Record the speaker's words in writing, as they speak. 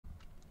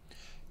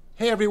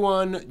Hey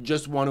everyone,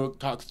 just want to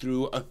talk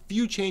through a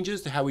few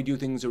changes to how we do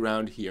things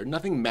around here.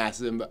 Nothing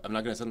massive. I'm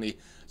not going to suddenly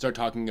start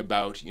talking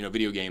about,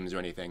 video games or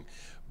anything.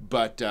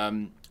 But I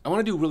want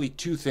to do really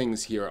two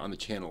things here on the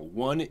channel.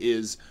 One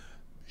is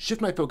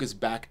shift my focus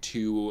back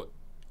to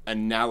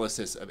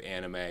analysis of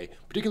anime,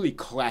 particularly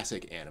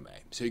classic anime.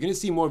 So you're going to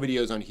see more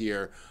videos on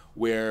here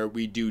where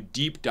we do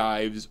deep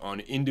dives on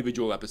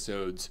individual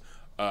episodes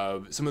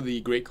of some of the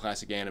great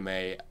classic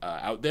anime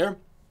out there.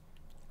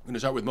 I'm going to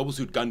start with Mobile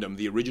Suit Gundam,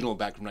 the original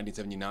back from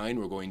 1979.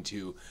 We're going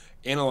to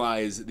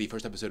analyze the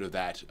first episode of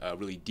that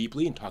really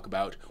deeply and talk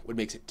about what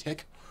makes it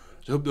tick.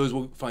 So I hope those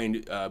will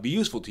be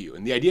useful to you.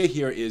 And the idea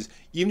here is,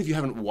 even if you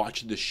haven't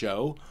watched the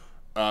show,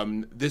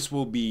 this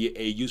will be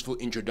a useful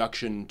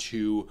introduction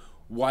to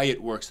why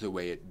it works the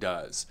way it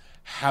does.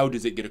 How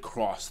does it get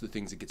across the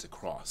things it gets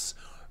across?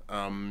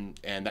 And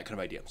that kind of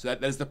idea. So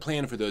that is the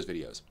plan for those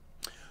videos.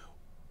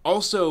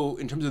 Also,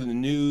 in terms of the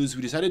news,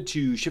 we decided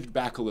to shift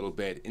back a little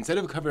bit. Instead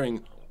of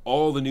covering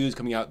all the news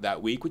coming out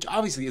that week, which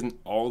obviously isn't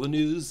all the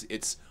news,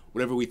 it's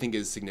whatever we think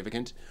is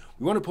significant,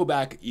 we want to pull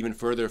back even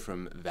further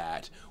from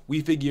that. We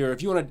figure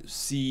if you want to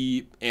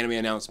see anime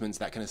announcements,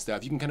 that kind of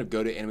stuff, you can kind of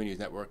go to Anime News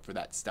Network for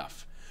that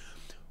stuff.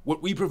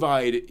 What we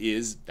provide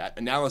is that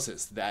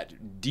analysis,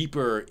 that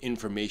deeper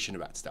information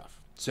about stuff.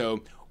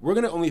 So we're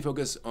going to only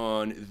focus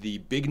on the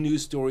big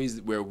news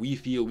stories where we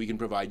feel we can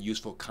provide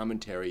useful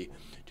commentary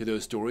to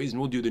those stories, and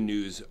we'll do the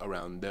news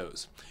around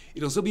those.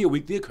 It'll still be a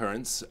weekly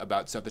occurrence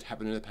about stuff that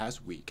happened in the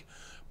past week,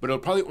 but it'll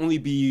probably only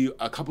be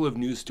a couple of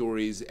news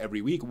stories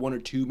every week, one or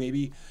two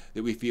maybe,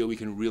 that we feel we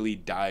can really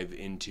dive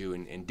into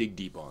and dig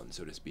deep on,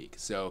 so to speak.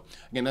 So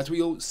again, that's what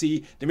you'll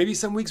see. There may be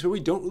some weeks where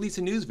we don't release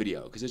a news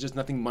video because there's just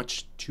nothing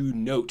much to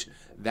note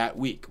that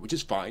week, which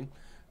is fine.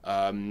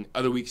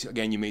 Other weeks,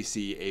 again, you may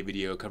see a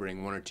video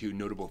covering one or two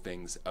notable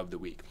things of the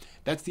week.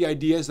 That's the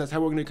idea, so that's how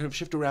we're going to kind of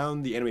shift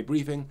around the anime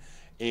briefing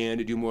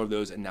and do more of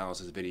those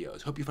analysis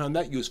videos. Hope you found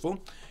that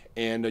useful,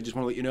 and I just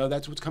want to let you know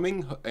that's what's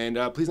coming, and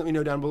please let me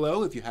know down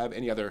below if you have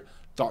any other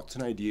thoughts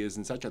and ideas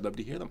and such. I'd love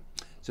to hear them.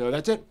 So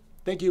that's it.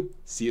 Thank you.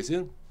 See you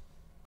soon.